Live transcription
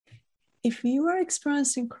If you are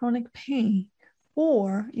experiencing chronic pain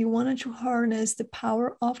or you wanted to harness the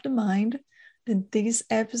power of the mind, then this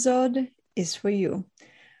episode is for you.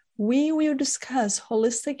 We will discuss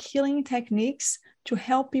holistic healing techniques to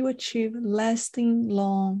help you achieve lasting,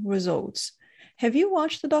 long results. Have you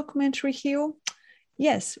watched the documentary Heal?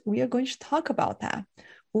 Yes, we are going to talk about that.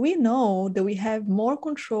 We know that we have more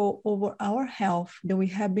control over our health than we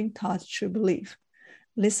have been taught to believe.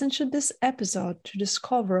 Listen to this episode to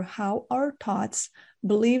discover how our thoughts,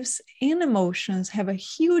 beliefs, and emotions have a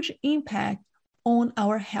huge impact on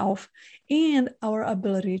our health and our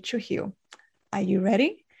ability to heal. Are you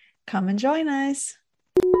ready? Come and join us.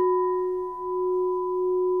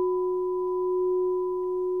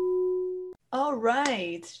 All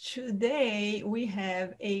right, today we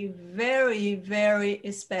have a very, very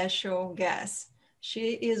special guest.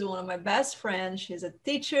 She is one of my best friends. She's a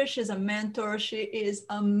teacher, she's a mentor, she is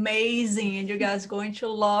amazing, and you guys are going to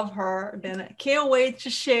love her. Then I can't wait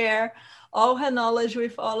to share all her knowledge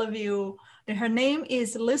with all of you. And her name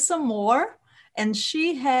is Lisa Moore, and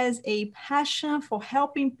she has a passion for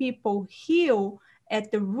helping people heal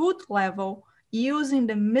at the root level using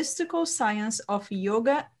the mystical science of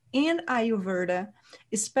yoga and Ayurveda,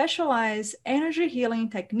 specialized energy healing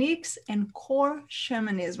techniques, and core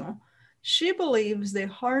shamanism. She believes that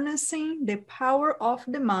harnessing the power of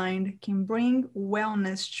the mind can bring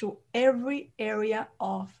wellness to every area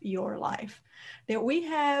of your life. That we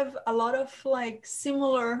have a lot of like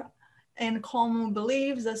similar and common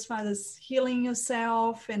beliefs as far as healing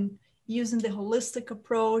yourself and using the holistic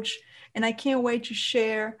approach. And I can't wait to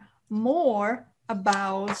share more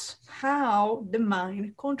about how the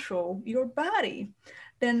mind control your body.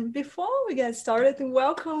 Then before we get started,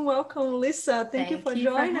 welcome, Lisa. Thank you for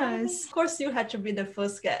joining us. Of course, you had to be the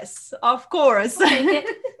first guest. Of course.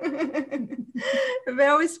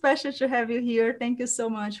 Very special to have you here. Thank you so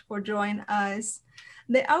much for joining us.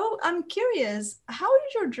 I'm curious, how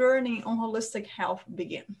did your journey on holistic health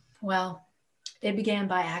begin? Well, it began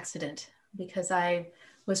by accident because I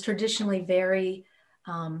was traditionally very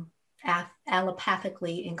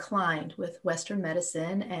allopathically inclined with Western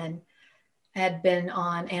medicine and had been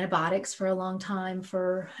on antibiotics for a long time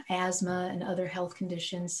for asthma and other health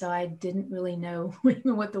conditions. So I didn't really know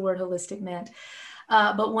what the word holistic meant.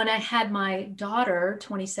 But when I had my daughter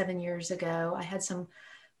 27 years ago, I had some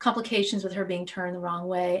complications with her being turned the wrong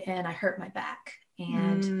way and I hurt my back.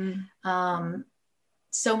 And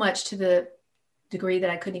so much to the degree that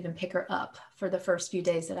I couldn't even pick her up for the first few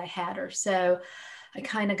days that I had her. So I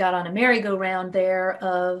kind of got on a merry-go-round there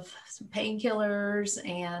of some painkillers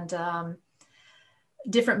and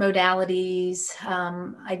different modalities.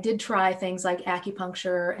 I did try things like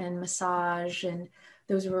acupuncture and massage, and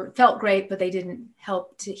those felt great, but they didn't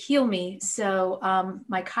help to heal me. So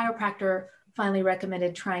my chiropractor finally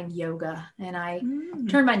recommended trying yoga, and I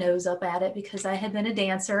turned my nose up at it because I had been a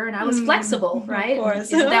dancer and I was flexible, right? Of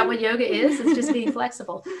course. Isn't that what yoga is? It's just being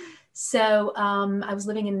flexible. So I was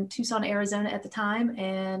living in Tucson, Arizona at the time,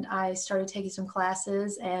 and I started taking some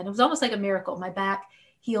classes, and it was almost like a miracle. My back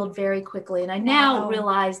healed very quickly. And I now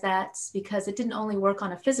realize that's because it didn't only work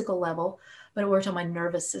on a physical level, but it worked on my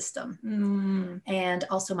nervous system and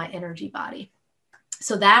also my energy body.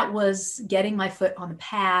 So that was getting my foot on the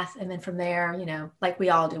path. And then from there, you know, like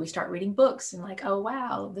we all do, we start reading books and like, oh,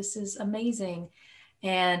 wow, this is amazing.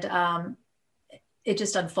 And it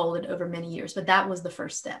just unfolded over many years, but that was the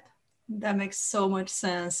first step. That makes so much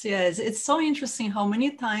sense. Yes, it's so interesting how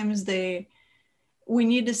many times we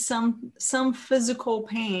needed some physical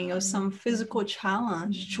pain or some physical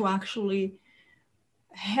challenge to actually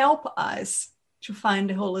help us to find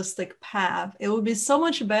the holistic path. It would be so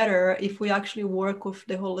much better if we actually work with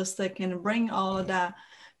the holistic and bring all of that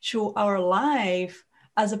to our life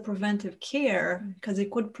as a preventive care, because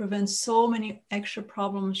it could prevent so many extra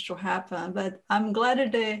problems to happen. But I'm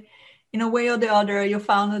glad that in a way or the other, you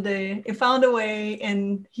found a way,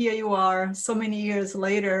 and here you are so many years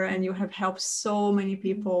later, and you have helped so many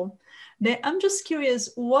people. Then I'm just curious,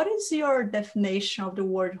 what is your definition of the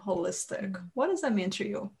word holistic? What does that mean to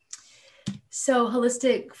you? So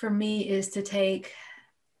holistic for me is to take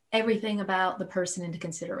everything about the person into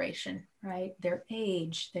consideration, right? Their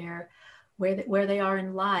age, their where they are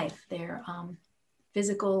in life, their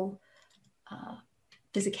physically,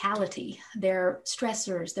 their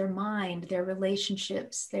stressors, their mind, their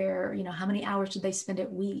relationships, their, you know, how many hours do they spend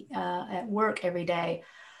at work every day?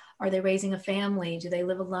 Are they raising a family? Do they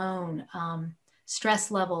live alone?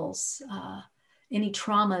 Stress levels, any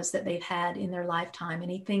traumas that they've had in their lifetime,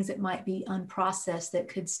 any things that might be unprocessed that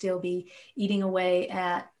could still be eating away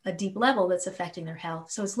at a deep level that's affecting their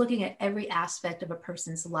health. So it's looking at every aspect of a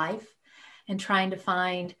person's life and trying to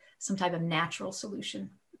find some type of natural solution.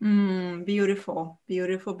 Beautiful,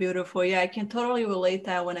 beautiful, beautiful. Yeah, I can totally relate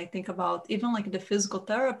that when I think about even like the physical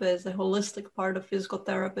therapist, the holistic part of physical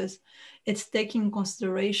therapist, it's taking in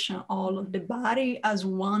consideration all of the body as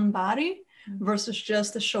one body versus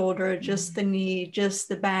just the shoulder, just the knee, just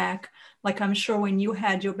the back. Like I'm sure when you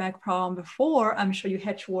had your back problem before, I'm sure you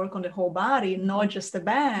had to work on the whole body, not just the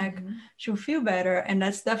back, to feel better. And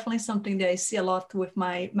that's definitely something that I see a lot with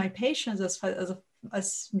my patients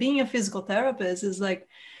as being a physical therapist is like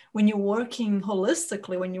when you're working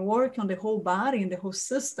holistically, when you work on the whole body and the whole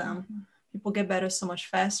system, people get better so much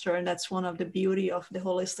faster. And that's one of the beauty of the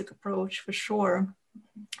holistic approach for sure.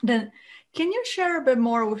 Then can you share a bit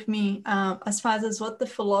more with me as far as what the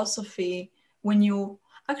philosophy, when you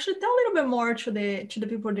actually tell a little bit more to the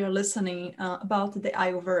people that are listening about the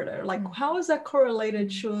Ayurveda, like how is that correlated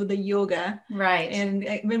to the yoga? Right. And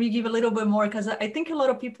maybe give a little bit more, because I think a lot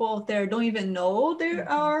of people out there don't even know they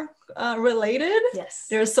are related. Yes.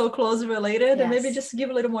 They're so closely related. Yes. And maybe just give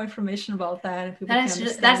a little more information about that. If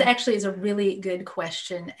That's actually is a really good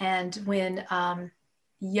question. And when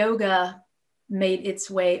yoga made its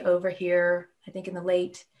way over here, I think in the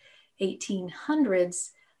late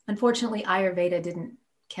 1800s, unfortunately, Ayurveda didn't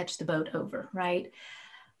catch the boat over, right?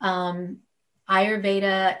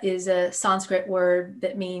 Ayurveda is a Sanskrit word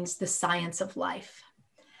that means the science of life.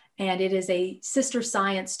 And it is a sister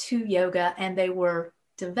science to yoga, and they were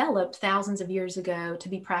developed thousands of years ago to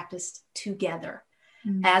be practiced together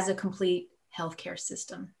as a complete healthcare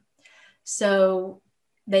system. So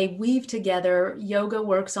they weave together. Yoga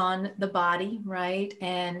works on the body, right?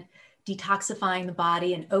 And detoxifying the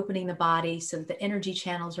body and opening the body so that the energy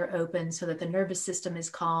channels are open, so that the nervous system is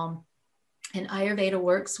calm. And Ayurveda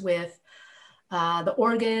works with the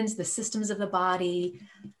organs, the systems of the body.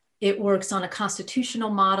 It works on a constitutional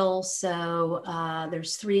model. So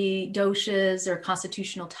there's 3 doshas or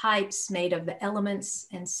constitutional types made of the elements.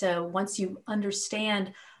 And so once you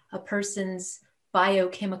understand a person's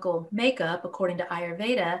biochemical makeup according to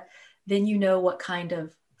Ayurveda, then you know what kind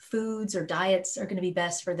of foods or diets are going to be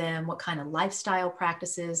best for them, what kind of lifestyle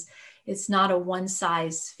practices. It's not a one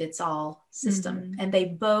size fits all system. And they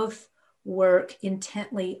both work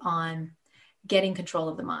intently on getting control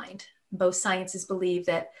of the mind. Both sciences believe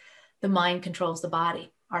that the mind controls the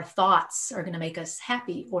body. Our thoughts are going to make us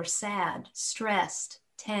happy or sad, stressed,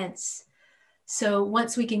 tense. So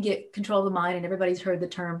once we can get control of the mind, and everybody's heard the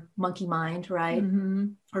term monkey mind, right?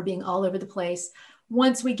 Or being all over the place.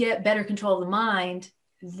 Once we get better control of the mind,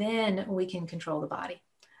 then we can control the body.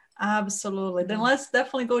 Absolutely. Then let's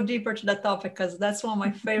definitely go deeper to that topic, because that's one of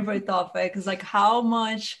my favorite topics, like how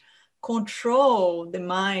much control the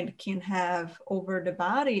mind can have over the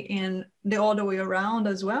body, and the other way around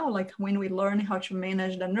as well. Like when we learn how to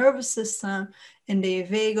manage the nervous system and the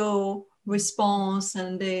vagal response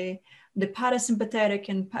and the parasympathetic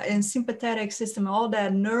and sympathetic system, all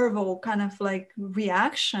that nerval kind of like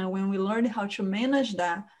reaction, when we learn how to manage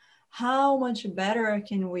that, how much better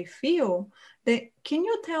can we feel? Can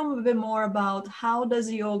you tell me a bit more about how does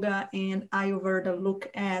yoga and Ayurveda look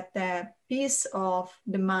at that piece of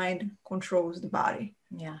the mind controls the body?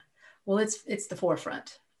 Yeah, well, it's the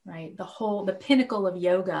forefront, right? The pinnacle of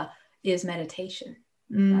yoga is meditation,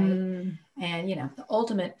 right? And the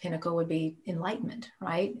ultimate pinnacle would be enlightenment,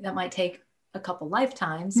 right? That might take a couple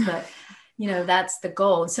lifetimes, but that's the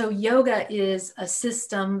goal. So yoga is a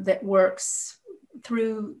system that works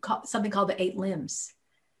through something called the 8 limbs.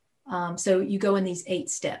 So you go in these 8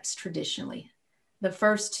 steps traditionally. The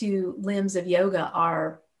first 2 limbs of yoga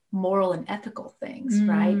are moral and ethical things,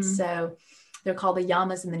 right? So they're called the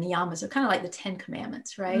yamas and the niyamas. They're kind of like the 10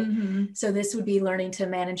 commandments, right? So this would be learning to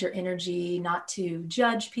manage your energy, not to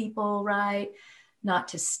judge people, right? Not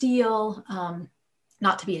to steal,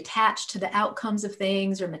 not to be attached to the outcomes of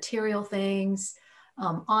things or material things,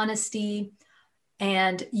 honesty.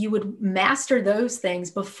 And you would master those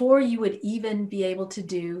things before you would even be able to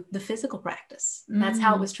do the physical practice. That's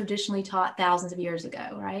how it was traditionally taught thousands of years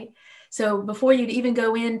ago, right? So before you'd even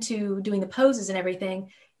go into doing the poses and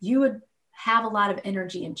everything, you would have a lot of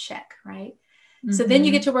energy in check, right? So then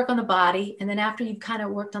you get to work on the body. And then after you've kind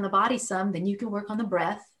of worked on the body some, then you can work on the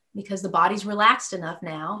breath, because the body's relaxed enough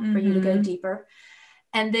now for you to go deeper.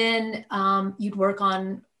 And then you'd work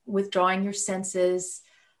on withdrawing your senses,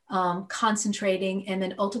 concentrating, and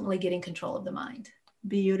then ultimately getting control of the mind.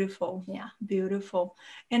 Beautiful. Yeah. Beautiful.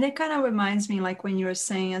 And it kind of reminds me, like when you were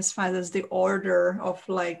saying, as far as the order of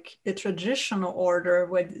like the traditional order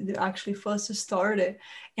where they actually first started.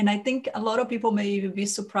 And I think a lot of people may even be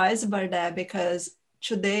surprised by that, because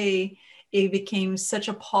today it became such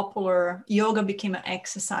a popular, yoga became an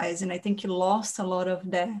exercise. And I think you lost a lot of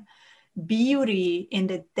beauty and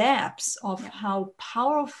the depths of how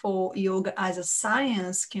powerful yoga as a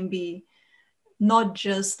science can be, not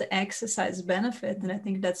just the exercise benefit. And I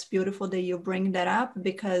think that's beautiful that you bring that up,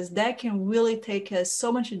 because that can really take us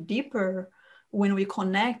so much deeper when we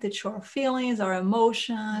connect it to our feelings, our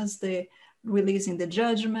emotions, the releasing the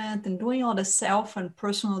judgment and doing all the self and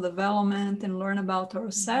personal development and learn about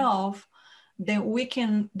ourselves. Then we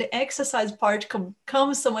can, the exercise part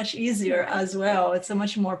comes so much easier as well. It's so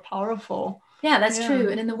much more powerful. Yeah, that's true.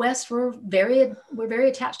 And in the West, we're very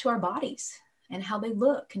attached to our bodies and how they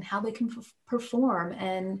look and how they can perform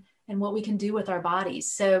and what we can do with our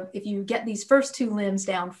bodies. So if you get these first two limbs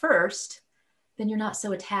down first, then you're not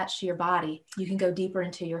so attached to your body. You can go deeper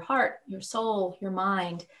into your heart, your soul, your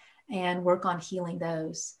mind, and work on healing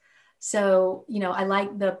those. So, you know, I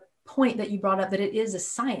like the point that you brought up, that it is a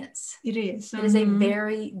science. It is. It is a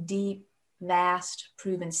very deep, vast,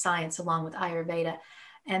 proven science along with Ayurveda.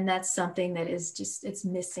 And that's something that is just, it's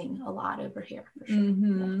missing a lot over here. For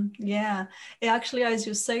sure. Yeah. It actually, as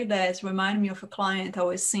you say that, it reminded me of a client I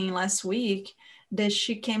was seeing last week, that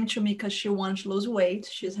she came to me because she wanted to lose weight.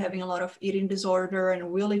 She's having a lot of eating disorder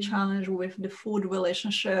and really challenged with the food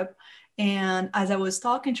relationship. And as I was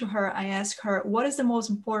talking to her, I asked her, what is the most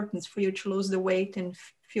important for you to lose the weight and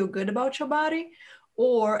feel good about your body?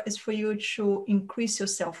 Or is for you to increase your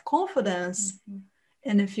self-confidence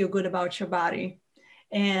and feel good about your body?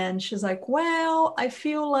 And she's like, well, I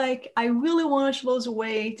feel like I really want to lose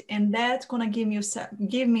weight, and that's going to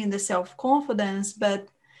give me the self-confidence. But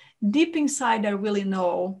deep inside, I really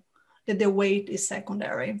know that the weight is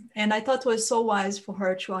secondary. And I thought it was so wise for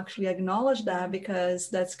her to actually acknowledge that, because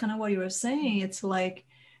that's kind of what you were saying. It's like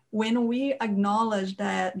when we acknowledge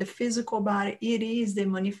that the physical body, it is the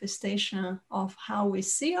manifestation of how we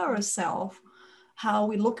see ourselves, how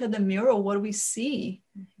we look at the mirror, what we see,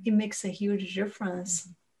 it makes a huge difference.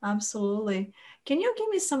 Absolutely. Can you give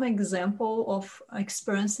me some example of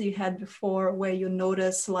experience that you had before where you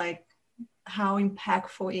notice like how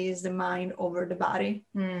impactful is the mind over the body?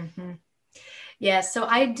 Yeah, so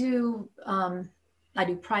I do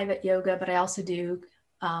private yoga, but I also do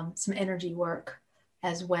some energy work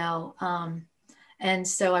as well. And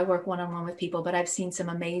so I work one-on-one with people, but I've seen some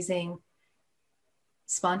amazing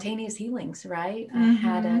spontaneous healings, right? I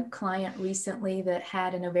had a client recently that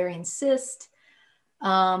had an ovarian cyst,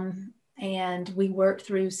 and we worked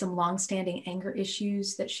through some longstanding anger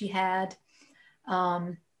issues that she had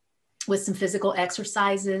with some physical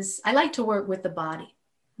exercises. I like to work with the body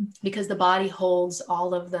because the body holds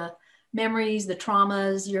all of the memories, the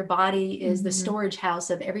traumas. Your body is the storage house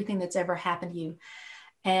of everything that's ever happened to you.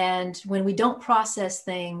 And when we don't process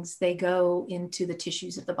things, they go into the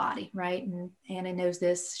tissues of the body, right? And Anna knows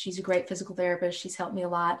this. She's a great physical therapist. She's helped me a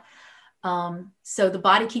lot. So the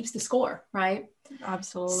body keeps the score, right?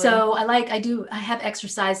 Absolutely. So I have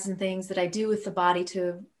exercises and things that I do with the body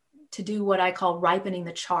to do what I call ripening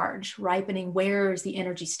the charge, ripening where is the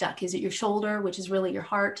energy stuck? Is it your shoulder, which is really your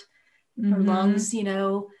heart or lungs,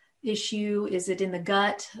 issue? Is it in the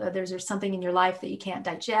gut? There's something in your life that you can't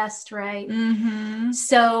digest, right?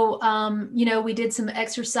 So, we did some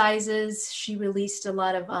exercises. She released a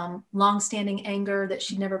lot of longstanding anger that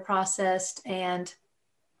she never processed. And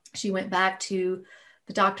she went back to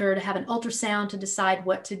the doctor to have an ultrasound to decide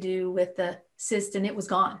what to do with the cyst. And it was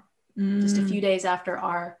gone just a few days after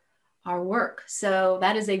our work. So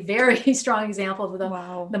that is a very strong example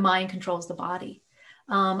of the mind controls the body.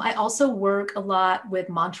 I also work a lot with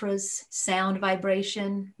mantras, sound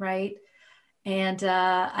vibration, right? And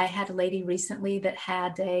I had a lady recently that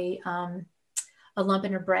had a lump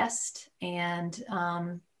in her breast,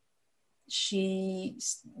 and she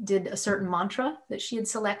did a certain mantra that she had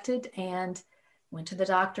selected and went to the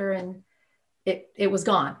doctor, and it was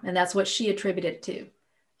gone. And that's what she attributed it to.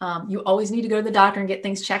 You always need to go to the doctor and get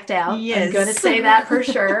things checked out. Yes. I'm going to say that for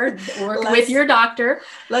sure. Work with your doctor.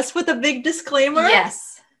 Let's put a big disclaimer.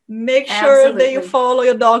 Yes. Make sure that you follow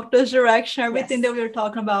your doctor's direction. Everything that we were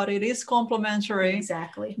talking about, it is complementary.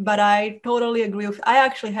 Exactly. But I totally agree with, I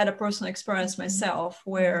actually had a personal experience myself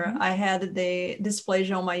where I had the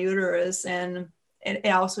dysplasia on my uterus, and it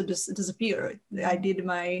also just disappeared. I did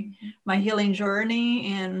my healing journey,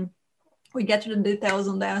 and we get to the details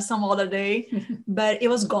on that some other day, but it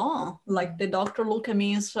was gone. Like the doctor looked at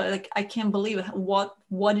me and said, like, I can't believe it. What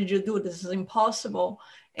did you do? This is impossible.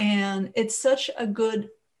 And it's such a good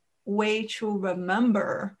way to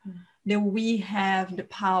remember that we have the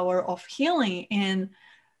power of healing and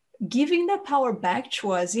giving that power back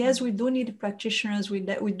to us. Yes, we do need practitioners. We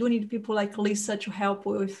do need people like Lisa to help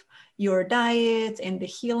with your diet and the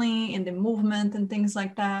healing and the movement and things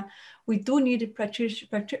like that. We do need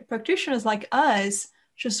practitioners like us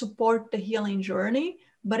to support the healing journey.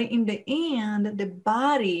 But in the end, the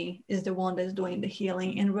body is the one that's doing the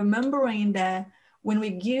healing. And remembering that when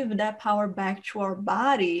we give that power back to our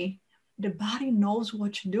body, the body knows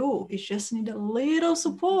what to do. It just needs a little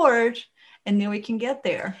support, and then we can get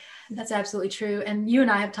there. That's absolutely true. And you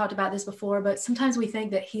and I have talked about this before, but sometimes we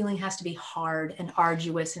think that healing has to be hard and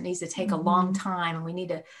arduous and needs to take a long time, and we need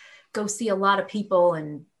to go see a lot of people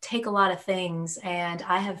and take a lot of things. And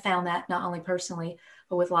I have found that not only personally,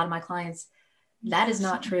 but with a lot of my clients, that is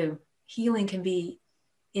not true. Healing can be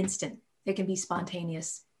instant. It can be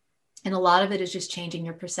spontaneous. And a lot of it is just changing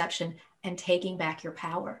your perception and taking back your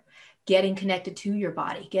power, getting connected to your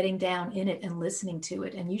body, getting down in it and listening to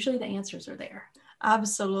it. And usually the answers are there.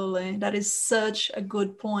 Absolutely. That is such a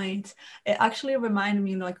good point. It actually reminded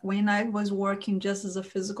me, like when I was working just as a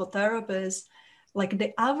physical therapist, like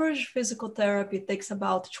the average physical therapy takes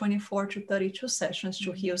about 24 to 32 sessions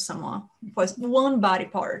to heal someone for one body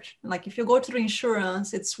part. Like if you go to the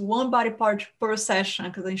insurance, it's one body part per session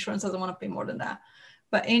because the insurance doesn't want to pay more than that.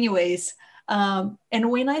 But anyways,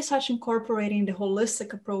 and when I started incorporating the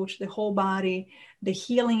holistic approach, the whole body, the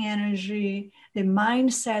healing energy, the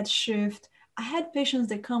mindset shift, I had patients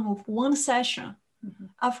that come with one session.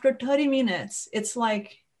 After 30 minutes, it's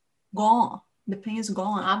like gone. The pain is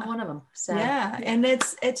gone. I'm one of them. So. Yeah. And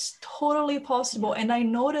it's totally possible. And I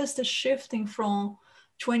noticed the shifting from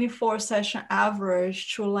 24 session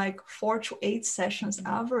average to like 4 to 8 sessions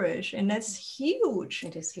average. And that's huge.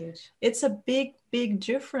 It is huge. It's a big, big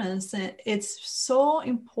difference. And it's so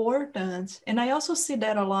important. And I also see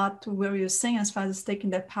that a lot to where you're saying as far as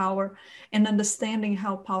taking that power and understanding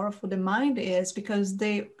how powerful the mind is, because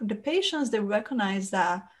the patients, they recognize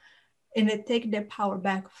that and they take their power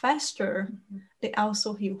back faster, they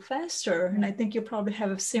also heal faster. And I think you probably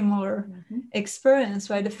have a similar experience,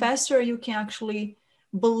 right? The faster you can actually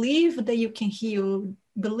believe that you can heal,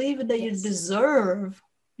 believe that you deserve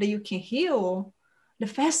that you can heal, the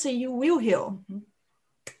faster you will heal.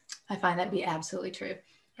 I find that to be absolutely true.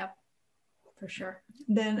 Yep, for sure.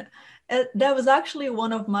 Then that was actually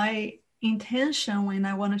one of my intention when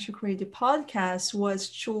I wanted to create the podcast, was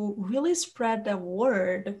to really spread the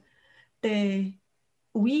word that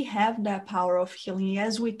we have that power of healing.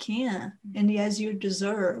 Yes, we can. And yes, you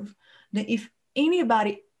deserve. That if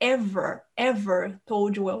anybody ever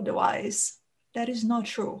told you otherwise, that is not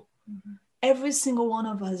true. Every single one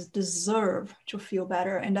of us deserve to feel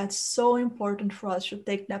better. And that's so important for us to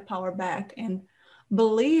take that power back and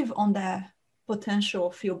believe on that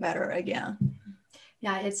potential feel better again.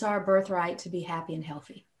 Yeah, it's our birthright to be happy and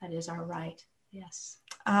healthy. That is our right. Yes.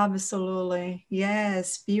 Absolutely.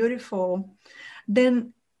 Yes. Beautiful.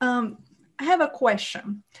 Then I have a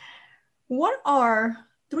question. What are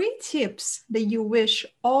 3 tips that you wish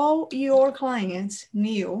all your clients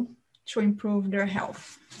knew to improve their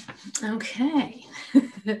health? Okay.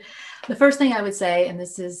 The first thing I would say, and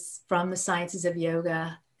this is from the sciences of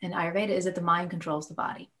yoga and Ayurveda, is that the mind controls the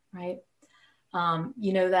body, right?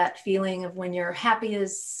 You know, that feeling of when you're happy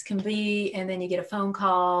as can be, and then you get a phone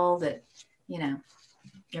call that, you know,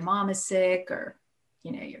 your mom is sick, or,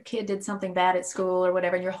 you know, your kid did something bad at school or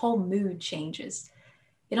whatever, and your whole mood changes.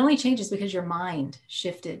 It only changes because your mind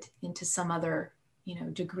shifted into some other, you know,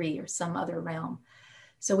 degree or some other realm.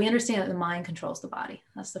 So we understand that the mind controls the body.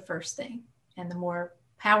 That's the first thing. And the more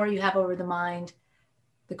power you have over the mind,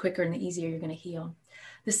 the quicker and the easier you're going to heal.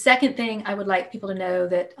 The second thing I would like people to know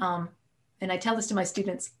that, and I tell this to my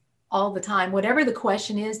students all the time, whatever the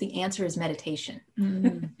question is, the answer is meditation.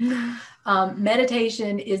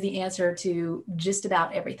 Meditation is the answer to just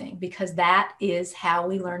about everything, because that is how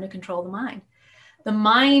we learn to control the mind. The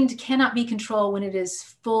mind cannot be controlled when it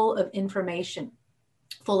is full of information,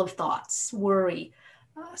 full of thoughts, worry,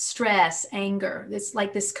 stress, anger. It's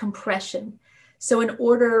like this compression. So in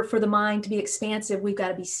order for the mind to be expansive, we've got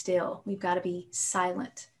to be still. We've got to be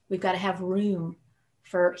silent. We've got to have room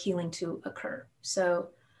for healing to occur. So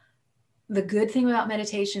the good thing about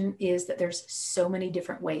meditation is that there's so many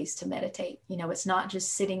different ways to meditate. You know, it's not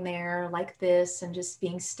just sitting there like this and just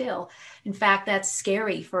being still. In fact, that's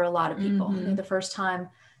scary for a lot of people. You know, the first time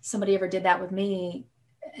somebody ever did that with me,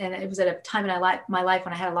 and it was at a time in my life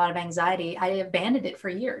when I had a lot of anxiety, I abandoned it for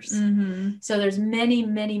years. So there's many,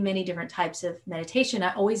 many, many different types of meditation.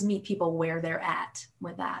 I always meet people where they're at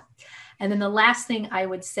with that. And then the last thing I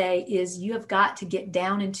would say is you have got to get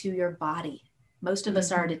down into your body. Most of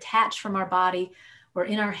us are detached from our body. We're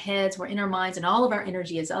in our heads, we're in our minds, and all of our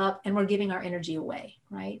energy is up, and we're giving our energy away,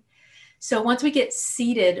 right? So once we get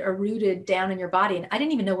seated or rooted down in your body, and I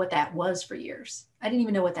didn't even know what that was for years. I didn't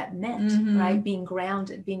even know what that meant, right? Being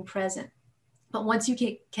grounded, being present. But once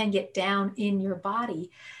you can get down in your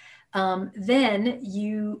body, then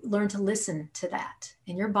you learn to listen to that.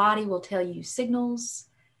 And your body will tell you signals.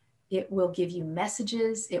 It will give you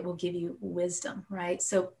messages. It will give you wisdom, right?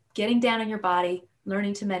 So getting down in your body,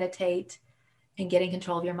 learning to meditate, and getting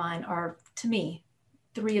control of your mind are, to me,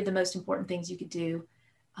 3 of the most important things you could do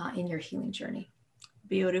in your healing journey.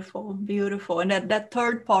 Beautiful, beautiful. And that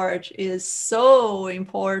third part is so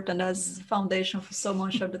important as foundation for so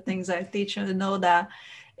much of the things I teach, and know that.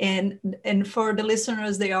 And for the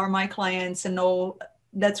listeners, they are my clients, and know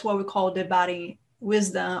that's what we call the body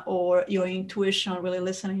wisdom, or your intuition, really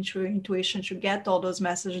listening to your intuition to get all those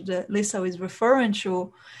messages that Lisa is referring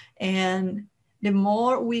to. And the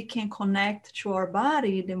more we can connect to our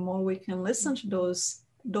body, the more we can listen to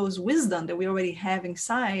those wisdom that we already have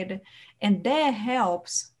inside. And that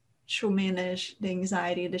helps to manage the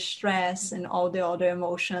anxiety, the stress, and all the other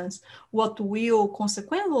emotions, what will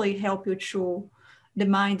consequently help you to the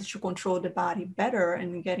mind to control the body better,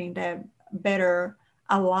 and getting that better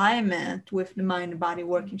alignment with the mind and body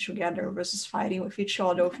working together versus fighting with each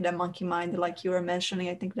other with the monkey mind, like you were mentioning.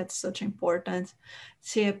 I think that's such an important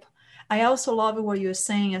tip. I also love what you're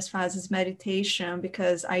saying as far as meditation,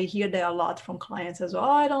 because I hear that a lot from clients as well.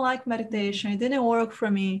 Oh, I don't like meditation. It didn't work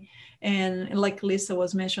for me. And like Lisa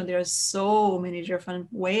was mentioned, there are so many different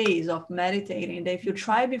ways of meditating that if you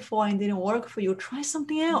try before and didn't work for you, try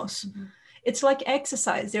something else. Mm-hmm. It's like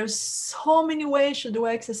exercise. There's so many ways to do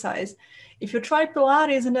exercise. If you try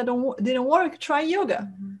Pilates and that didn't work, try yoga.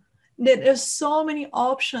 Mm-hmm. There's so many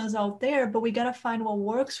options out there, but we got to find what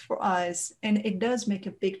works for us. And it does make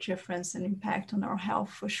a big difference and impact on our health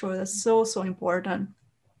for sure. That's so, so important.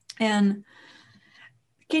 And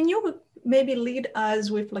can you maybe lead us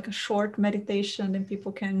with like a short meditation and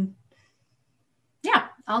people can? Yeah,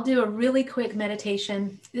 I'll do a really quick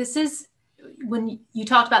meditation. This is when you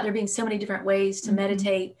talked about there being so many different ways to mm-hmm.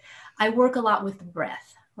 meditate. I work a lot with the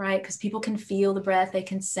breath, right? Because people can feel the breath, they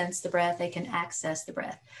can sense the breath, they can access the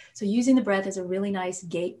breath. So using the breath is a really nice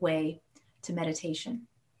gateway to meditation.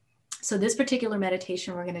 So this particular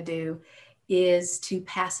meditation we're going to do is to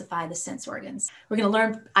pacify the sense organs. We're going to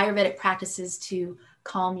learn Ayurvedic practices to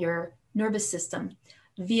calm your nervous system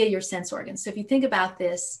via your sense organs. So if you think about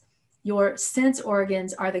this, your sense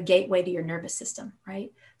organs are the gateway to your nervous system,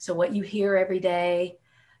 right? So what you hear every day,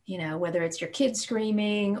 you know, whether it's your kids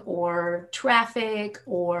screaming or traffic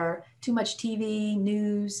or too much TV,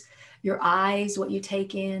 news, your eyes, what you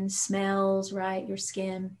take in, smells, right? Your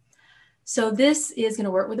skin. So this is going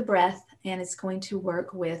to work with the breath, and it's going to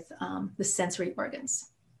work with the sensory organs.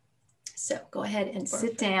 So go ahead and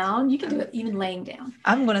sit down. You can do it even laying down.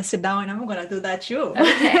 I'm going to sit down and I'm going to do that too.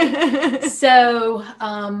 Okay. So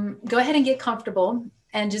go ahead and get comfortable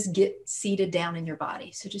and just get seated down in your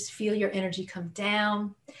body. So just feel your energy come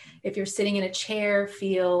down. If you're sitting in a chair,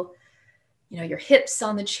 feel, you know, your hips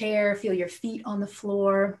on the chair, feel your feet on the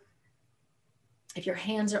floor. If your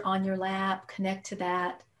hands are on your lap, connect to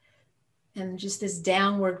that. And just this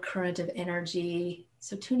downward current of energy.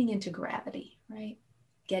 So tuning into gravity, right?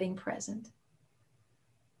 Getting present.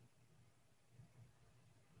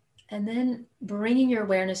 And then bringing your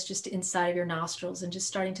awareness just inside of your nostrils and just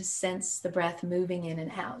starting to sense the breath moving in and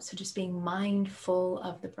out. So just being mindful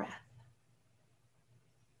of the breath.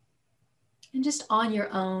 And just on your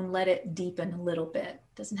own, let it deepen a little bit.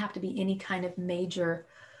 It doesn't have to be any kind of major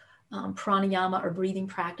pranayama or breathing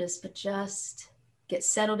practice, but just get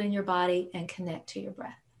settled in your body and connect to your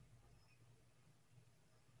breath.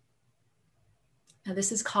 Now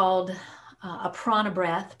this is called a prana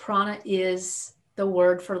breath. Prana is the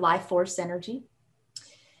word for life force energy.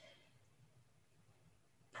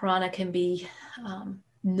 Prana can be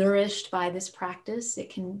nourished by this practice.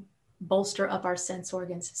 It can bolster up our sense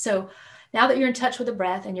organs. So now that you're in touch with the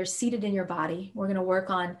breath and you're seated in your body, we're going to work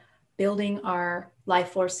on building our life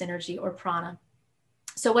force energy, or prana.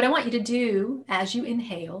 So what I want you to do as you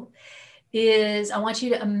inhale is I want you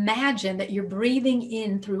to imagine that you're breathing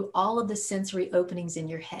in through all of the sensory openings in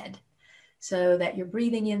your head. So that you're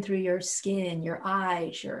breathing in through your skin, your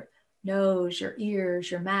eyes, your nose, your ears,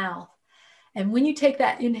 your mouth. And when you take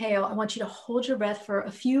that inhale, I want you to hold your breath for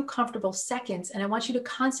a few comfortable seconds. And I want you to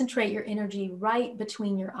concentrate your energy right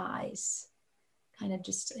between your eyes, kind of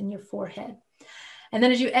just in your forehead. And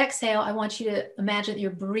then as you exhale, I want you to imagine that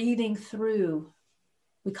you're breathing through,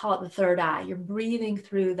 we call it the third eye. You're breathing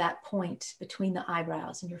through that point between the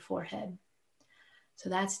eyebrows and your forehead. So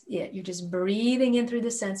that's it. You're just breathing in through the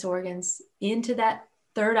sense organs into that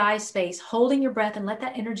third eye space, holding your breath and let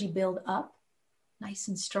that energy build up nice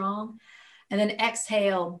and strong. And then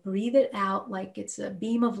exhale, breathe it out like it's a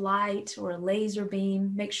beam of light or a laser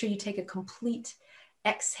beam. Make sure you take a complete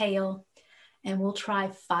exhale, and we'll try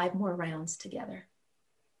 5 more rounds together.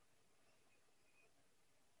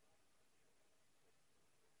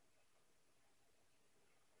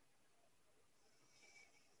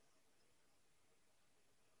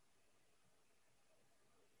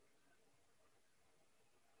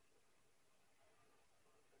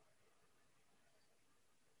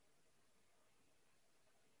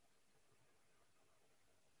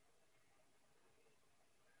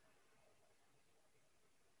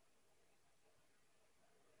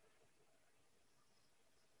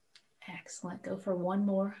 Excellent. Go for one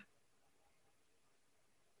more.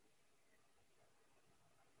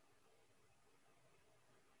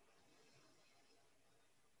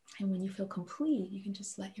 And when you feel complete, you can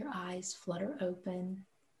just let your eyes flutter open.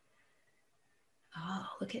 Oh,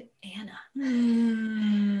 look at Anna.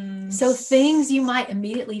 So things you might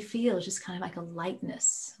immediately feel is just kind of like a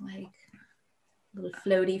lightness, like a little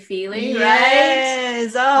floaty feeling,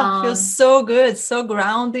 yes. right? Oh, feels so good, so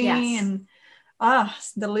grounding, yes. and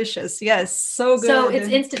it's delicious. Yes, so good. So it's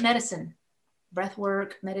instant medicine, breath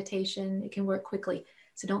work, meditation. It can work quickly.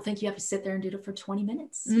 So don't think you have to sit there and do it for 20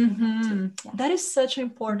 minutes. Yeah. That is such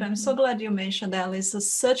important. I'm so glad you mentioned that, Lisa.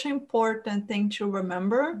 Such an important thing to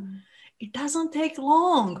remember. It doesn't take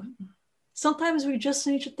long. Sometimes we just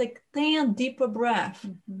need to take 10 deeper breaths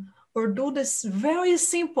or do this very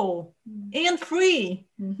simple and free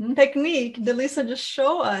technique that Lisa just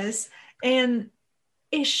showed us. And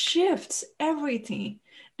it shifts everything.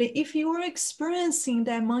 If you are experiencing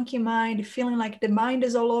that monkey mind, feeling like the mind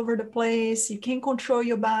is all over the place, you can't control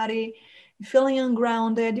your body, feeling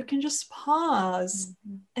ungrounded, you can just pause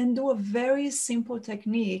and do a very simple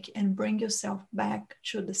technique and bring yourself back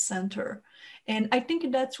to the center. And I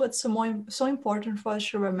think that's what's so important for us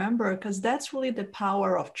to remember, because that's really the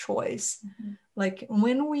power of choice. Like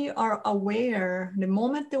when we are aware, the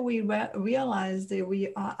moment that we realize that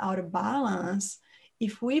we are out of balance,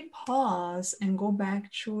 if we pause and go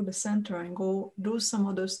back to the center and go do some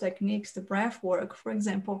of those techniques, the breath work, for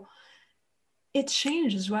example, it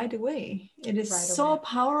changes right away. It is so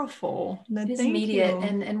powerful. It is immediate.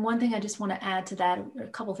 And one thing I just want to add to that, a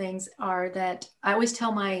couple things, are that I always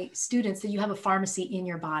tell my students that you have a pharmacy in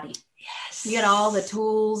your body. Yes. You get all the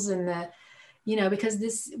tools and the,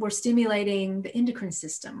 because we're stimulating the endocrine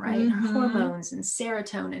system, right? Our hormones and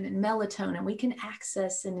serotonin and melatonin. We can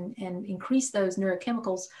access and increase those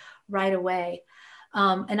neurochemicals right away.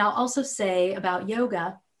 And I'll also say about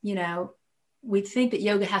yoga, we think that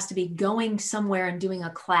yoga has to be going somewhere and doing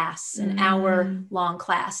a class, an hour-long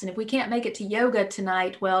class. And if we can't make it to yoga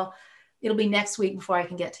tonight, well, it'll be next week before I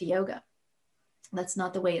can get to yoga. That's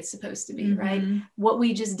not the way it's supposed to be, right? What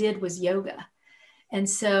we just did was yoga. And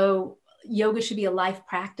so yoga should be a life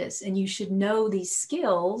practice, and you should know these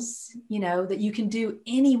skills, that you can do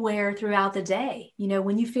anywhere throughout the day.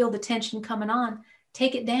 When you feel the tension coming on,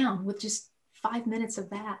 take it down with just 5 minutes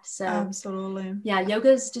of that. So absolutely. Yeah,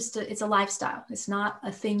 yoga is it's a lifestyle. It's not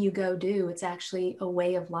a thing you go do. It's actually a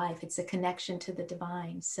way of life. It's a connection to the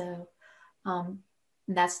divine. So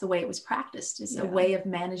that's the way it was practiced. It's a way of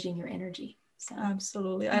managing your energy. So.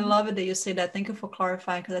 Absolutely. I love it that you say that. Thank you for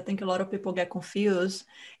clarifying, because I think a lot of people get confused.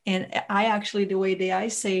 And I actually, the way that I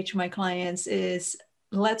say to my clients is,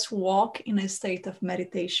 let's walk in a state of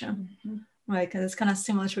meditation. Right? Because it's kind of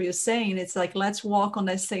similar to what you're saying. It's like, let's walk on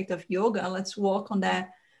that state of yoga. Let's walk on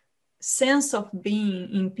that sense of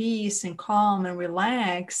being in peace and calm and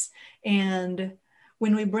relax. And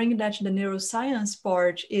when we bring that to the neuroscience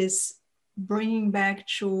part, is bringing back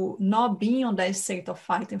to not being on that state of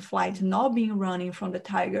fight and flight, not being running from the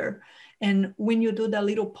tiger. And when you do that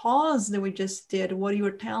little pause that we just did, what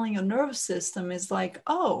you're telling your nervous system is like,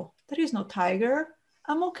 oh, there is no tiger.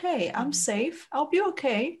 I'm okay. I'm safe. I'll be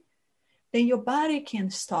okay. Then your body can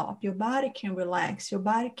stop. Your body can relax. Your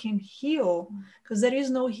body can heal, because there is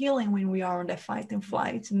no healing when we are on that fight and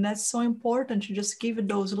flight. And that's so important to just give it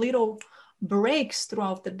those little breaks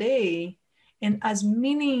throughout the day, and as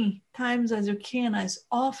many times as you can, as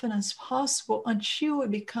often as possible, until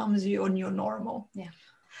it becomes your new normal. Yeah.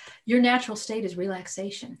 Your natural state is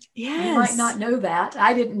relaxation. Yes. You might not know that.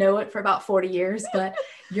 I didn't know it for about 40 years, but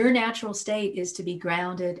your natural state is to be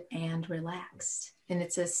grounded and relaxed. And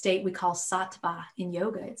it's a state we call sattva in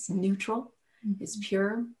yoga. It's neutral, it's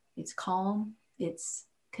pure, it's calm, it's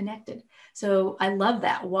connected. So I love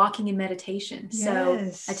that, walking in meditation.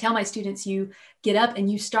 Yes. So I tell my students, you get up and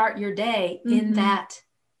you start your day in that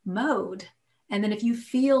mode. And then if you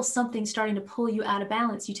feel something starting to pull you out of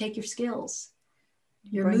balance, you take your skills,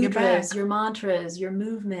 your mudras, your mantras, your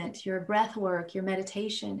movement, your breath work, your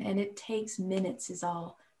meditation, and it takes minutes is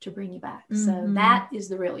all to bring you back. So that is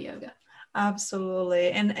the real yoga.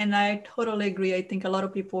 Absolutely. And I totally agree. I think a lot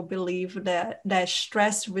of people believe that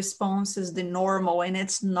stress response is the normal, and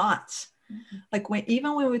it's not. Like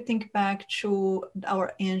even when we think back to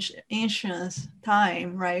our ancient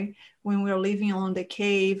time, right? When we are living on the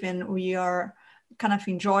cave and we are kind of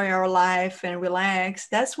enjoy our life and relax,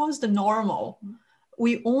 that was the normal.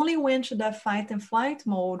 We only went to that fight and flight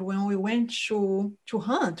mode when we went to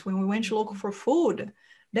hunt, when we went to look for food.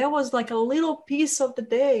 That was like a little piece of the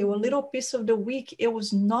day or a little piece of the week. It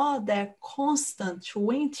was not that constant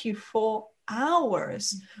 24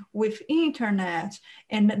 hours with internet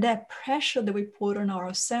and that pressure that we put on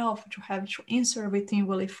ourselves to have to answer everything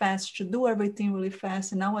really fast, to do everything really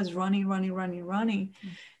fast. And I was running.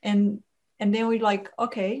 And then we like,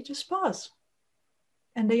 okay, just pause.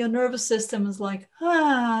 And then your nervous system is like,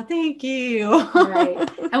 thank you. Right.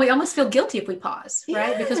 And we almost feel guilty if we pause, right?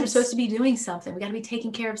 Yes. Because we're supposed to be doing something. We got to be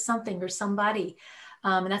taking care of something or somebody.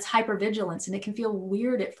 And that's hypervigilance. And it can feel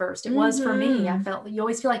weird at first. It was for me. I felt, you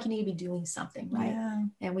always feel like you need to be doing something, right? Yeah.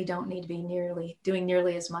 And we don't need to be doing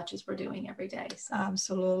nearly as much as we're doing every day. So.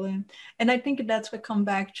 Absolutely. And I think that's what come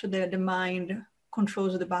back to the mind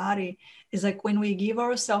controls the body, is like when we give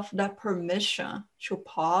ourselves that permission to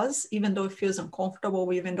pause, even though it feels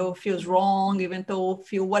uncomfortable, even though it feels wrong, even though it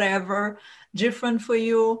feels whatever different for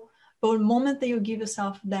you. But the moment that you give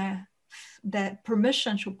yourself that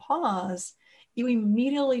permission to pause, you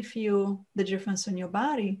immediately feel the difference in your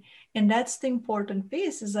body. And that's the important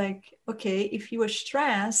piece, is like, okay, if you are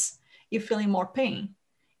stressed, you're feeling more pain.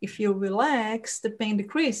 If you relax, the pain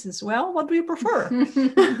decreases. Well, what do you prefer?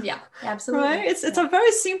 Yeah, absolutely. Right? It's a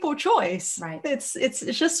very simple choice. Right. It's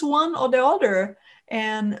just one or the other.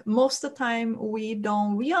 And most of the time we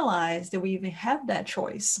don't realize that we even have that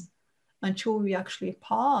choice until we actually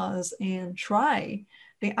pause and try.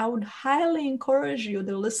 Then I would highly encourage you,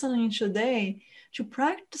 the listening today, to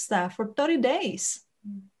practice that for 30 days.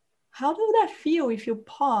 How does that feel if you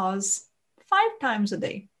pause 5 times a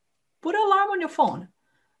day? Put an alarm on your phone.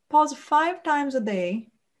 Pause 5 times a day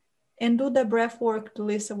and do the breath work that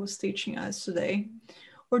Lisa was teaching us today.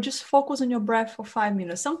 Or just focus on your breath for 5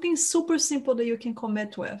 minutes. Something super simple that you can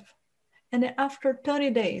commit with. And then after 30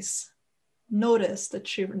 days, notice the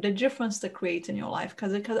difference that creates in your life.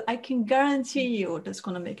 Because I can guarantee you that's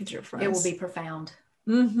going to make a difference. It will be profound.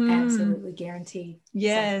 Absolutely guaranteed.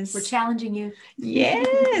 Yes. So we're challenging you.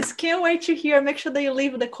 Yes. Can't wait to hear. Make sure that you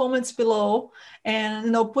leave the comments below,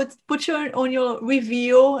 and put on your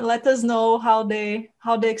review. Let us know how the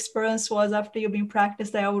experience was after you've been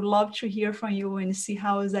practiced. I would love to hear from you and see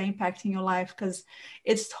how is that impacting your life, because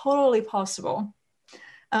it's totally possible.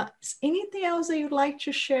 Is anything else that you'd like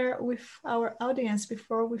to share with our audience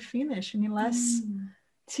before we finish? Any last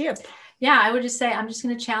tip? Yeah, I would just say, I'm just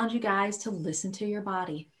going to challenge you guys to listen to your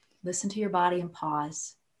body. Listen to your body and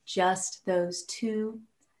pause. Just those 2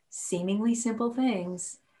 seemingly simple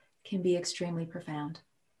things can be extremely profound.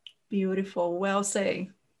 Beautiful. Well said.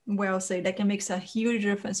 Well said. That can make a huge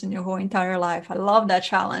difference in your whole entire life. I love that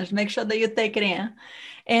challenge. Make sure that you take it in.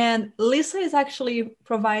 And Lisa is actually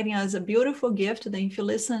providing us a beautiful gift. Then if you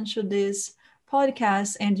listen to this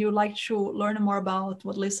podcast and you'd like to learn more about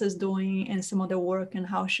what Lisa is doing and some of the work and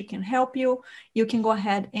how she can help you, you can go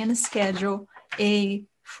ahead and schedule a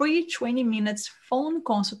free 20 minutes phone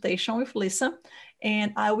consultation with Lisa.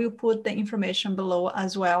 And I will put the information below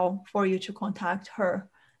as well for you to contact her.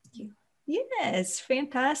 Yes,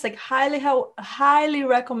 fantastic. Highly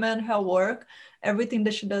recommend her work. Everything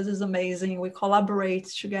that she does is amazing. We collaborate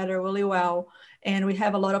together really well. And we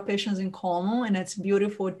have a lot of patients in common, and it's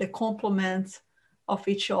beautiful, the complement of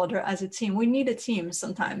each other as a team. We need a team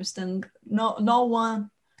sometimes, then no one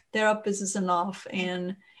therapist is enough.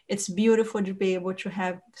 And it's beautiful to be able to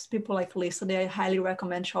have people like Lisa. They highly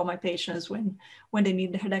recommend to all my patients when they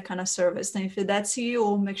need that kind of service. And if that's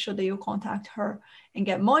you, make sure that you contact her and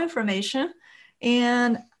get more information.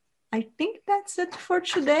 And I think that's it for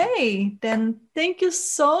today. Then thank you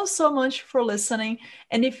so much for listening.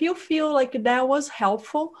 And if you feel like that was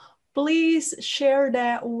helpful, please share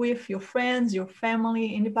that with your friends, your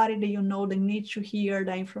family, anybody that you know that needs to hear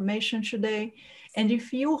that information today. And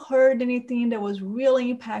if you heard anything that was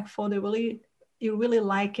really impactful, that you really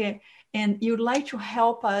like it, and you'd like to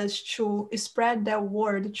help us to spread that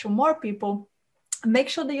word to more people, make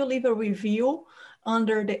sure that you leave a review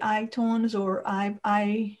under the iTunes or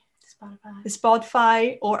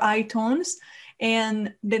Spotify or iTunes,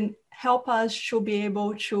 and then help us to be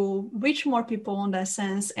able to reach more people in that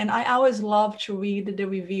sense. And I always love to read the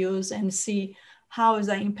reviews and see how does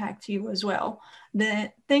that impact you as well.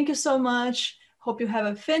 Then thank you so much. Hope you have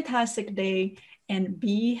a fantastic day and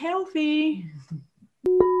be healthy.